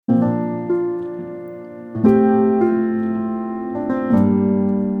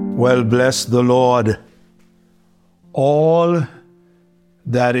Well, bless the Lord, all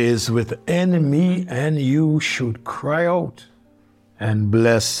that is within me and you should cry out and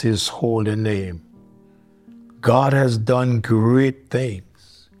bless his holy name. God has done great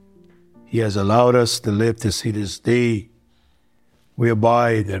things. He has allowed us to live to see this day,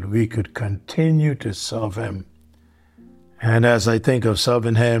 whereby that we could continue to serve him. And as I think of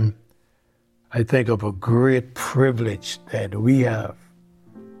serving him, I think of a great privilege that we have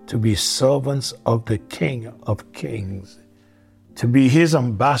to be servants of the King of Kings, to be his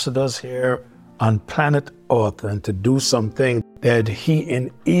ambassadors here on planet Earth, and to do something that he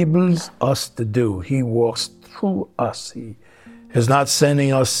enables us to do. He works through us. He is not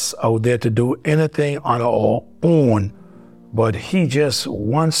sending us out there to do anything on our own, but he just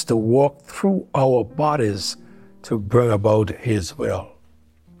wants to walk through our bodies to bring about his will.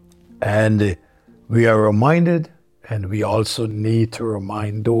 And we are reminded, and we also need to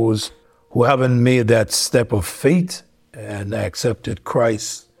remind those who haven't made that step of faith and accepted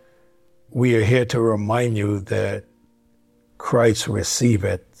Christ. We are here to remind you that Christ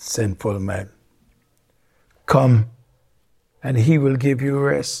receiveth sinful men. Come, and he will give you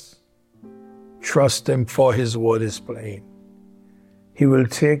rest. Trust him, for his word is plain. He will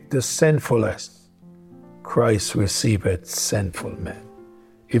take the sinfulest. Christ receiveth sinful men.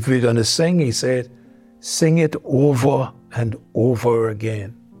 If we're going to sing, he said, sing it over and over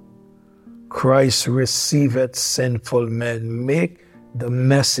again. Christ receiveth sinful men. Make the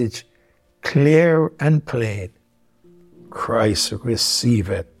message clear and plain. Christ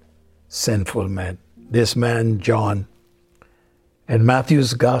receiveth sinful men. This man, John, in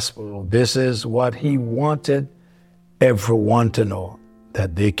Matthew's gospel, this is what he wanted everyone to know,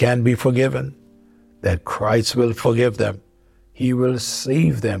 that they can be forgiven, that Christ will forgive them. He will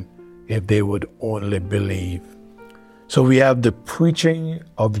save them if they would only believe. So we have the preaching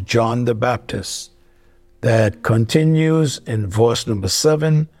of John the Baptist that continues in verse number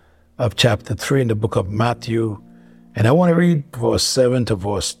 7 of chapter 3 in the book of Matthew. And I want to read verse 7 to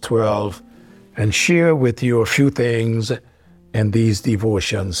verse 12 and share with you a few things in these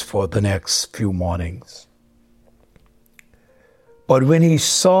devotions for the next few mornings. But when he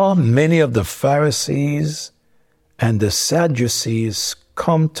saw many of the Pharisees and the Sadducees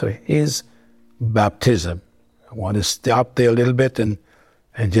come to his baptism, I want to stop there a little bit and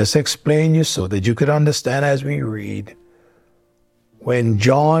just explain you so that you could understand as we read. When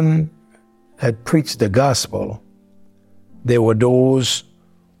John had preached the gospel, there were those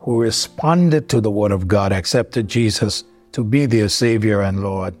who responded to the word of God, accepted Jesus to be their Savior and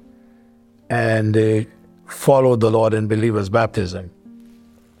Lord, and they followed the Lord in believers' baptism.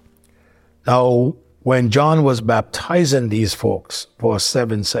 Now, when John was baptizing these folks, verse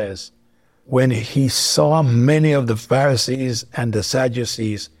 7 says, when he saw many of the Pharisees and the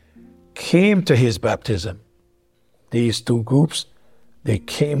Sadducees came to his baptism, these two groups, they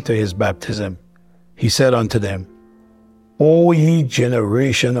came to his baptism, he said unto them, O ye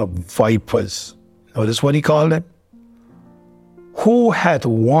generation of vipers. Notice what he called them. Who hath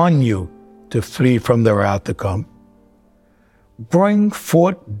warned you to flee from the wrath to come? Bring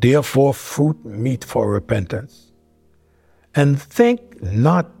forth therefore fruit meet for repentance. And think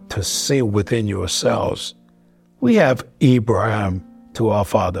not to say within yourselves, we have Abraham to our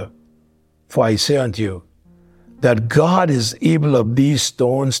father. For I say unto you, that God is able of these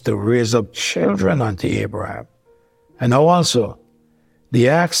stones to raise up children unto Abraham. And now also, the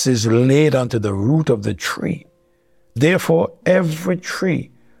axe is laid unto the root of the tree. Therefore, every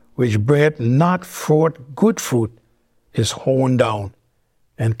tree which bringeth not forth good fruit is hewn down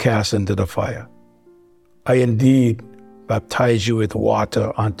and cast into the fire. I indeed baptize you with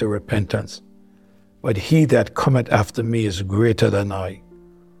water unto repentance, but he that cometh after me is greater than I,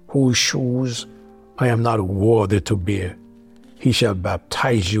 whose shoes I am not worthy to bear. He shall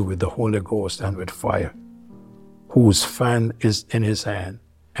baptize you with the Holy Ghost and with fire, whose fan is in his hand,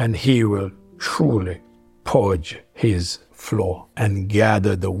 and he will truly purge his floor and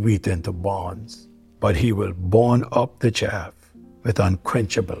gather the wheat into barns, but he will burn up the chaff with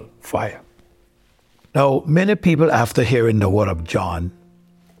unquenchable fire. Now, many people, after hearing the word of John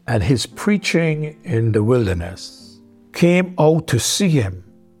and his preaching in the wilderness, came out to see him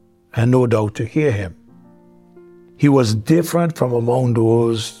and no doubt to hear him. He was different from among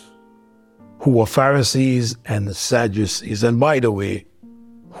those who were Pharisees and Sadducees. And by the way,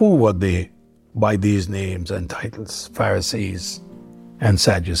 who were they by these names and titles, Pharisees and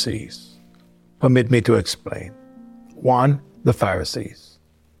Sadducees? Permit me to explain. One, the Pharisees.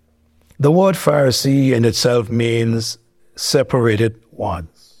 The word Pharisee in itself means separated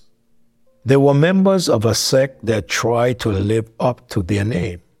ones. They were members of a sect that tried to live up to their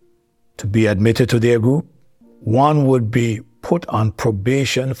name. to be admitted to their group, one would be put on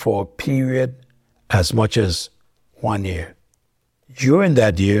probation for a period as much as 1 year. During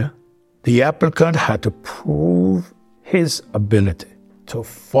that year, the applicant had to prove his ability to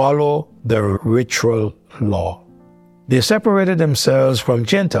follow the ritual law. They separated themselves from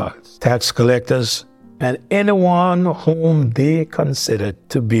Gentiles, tax collectors, and anyone whom they considered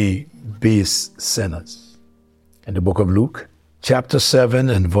to be base sinners. In the book of Luke, chapter 7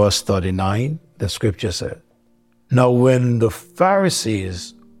 and verse 39, the scripture said, "Now when the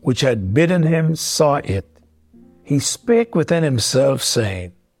Pharisees which had bidden him saw it, he spake within himself,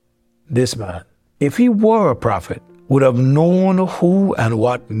 saying, This man, if he were a prophet, would have known who and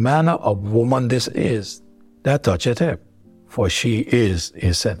what manner of woman this is that toucheth him, for she is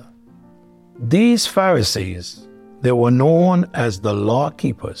a sinner." These Pharisees, they were known as the law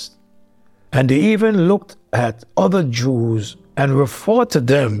keepers, and they even looked at other Jews and referred to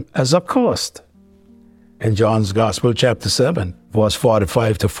them as accursed. In John's Gospel, chapter 7, verse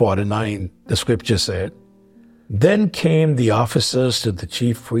 45 to 49, the scripture said, "Then came the officers to the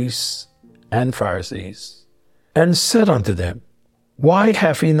chief priests and Pharisees, and said unto them, Why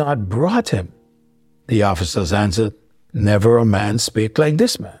have ye not brought him? The officers answered, Never a man spake like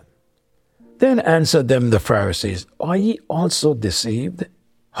this man. Then answered them the Pharisees, Are ye also deceived?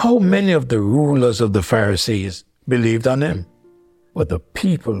 How many of the rulers of the Pharisees believed on him? But the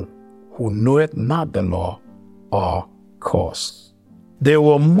people who knoweth not the law are cursed. They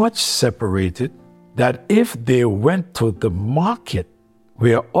were much separated, that if they went to the market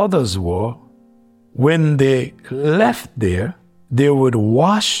where others were, when they left there, they would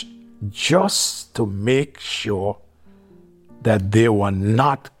wash just to make sure that they were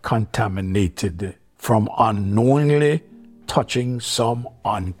not contaminated from unknowingly touching some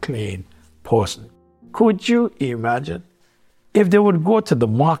unclean person. Could you imagine? If they would go to the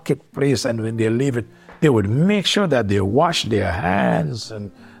marketplace and when they leave it, they would make sure that they wash their hands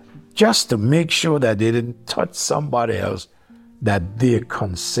and just to make sure that they didn't touch somebody else that they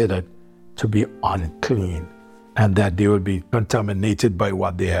considered to be unclean and that they would be contaminated by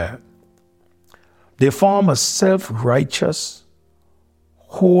what they had. They form a self-righteous,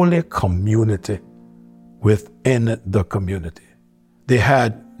 holy community within the community. They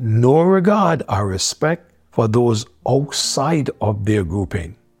had no regard or respect for those outside of their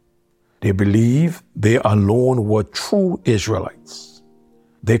grouping. They believed they alone were true Israelites.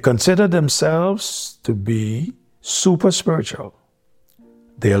 They considered themselves to be super spiritual.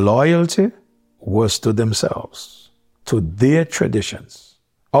 Their loyalty was to themselves, to their traditions.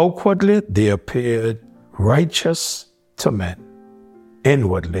 Outwardly, they appeared righteous to men.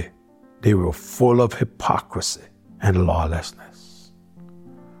 Inwardly, they were full of hypocrisy and lawlessness.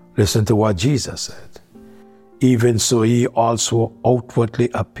 Listen to what Jesus said. Even so he also outwardly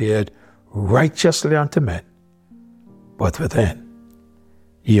appeared righteously unto men, but within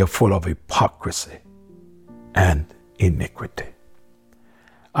ye are full of hypocrisy and iniquity.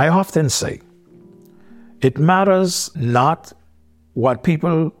 I often say, it matters not what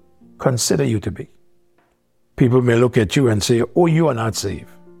people consider you to be. People may look at you and say, oh, you are not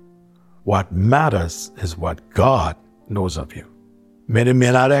saved. What matters is what God knows of you. Many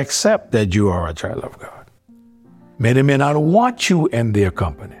may not accept that you are a child of God. Many may not want you in their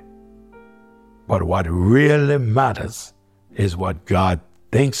company. But what really matters is what God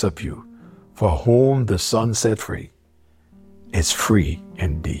thinks of you. For whom the Son set free is free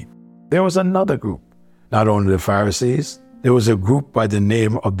indeed. There was another group, not only the Pharisees, there was a group by the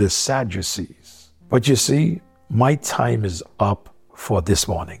name of the Sadducees. But you see, my time is up for this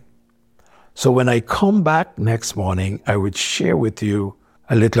morning. So when I come back next morning, I would share with you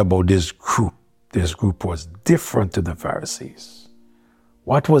a little about this group. This group was different to the Pharisees.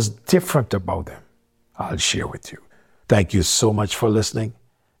 What was different about them? I'll share with you. Thank you so much for listening,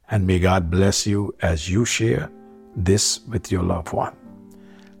 and may God bless you as you share this with your loved one.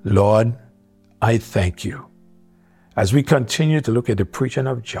 Lord, I thank you. As we continue to look at the preaching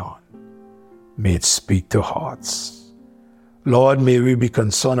of John, may it speak to hearts. Lord, may we be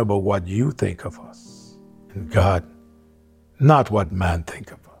concerned about what you think of us. And God, not what man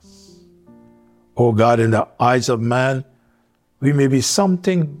think of us. Oh God, in the eyes of man, we may be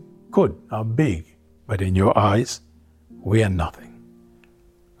something good or big, but in your eyes, we are nothing.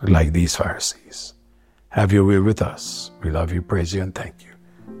 Like these Pharisees. Have your way with us. We love you, praise you, and thank you.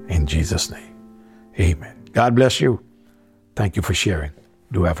 In Jesus' name, amen. God bless you. Thank you for sharing.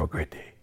 Do have a great day.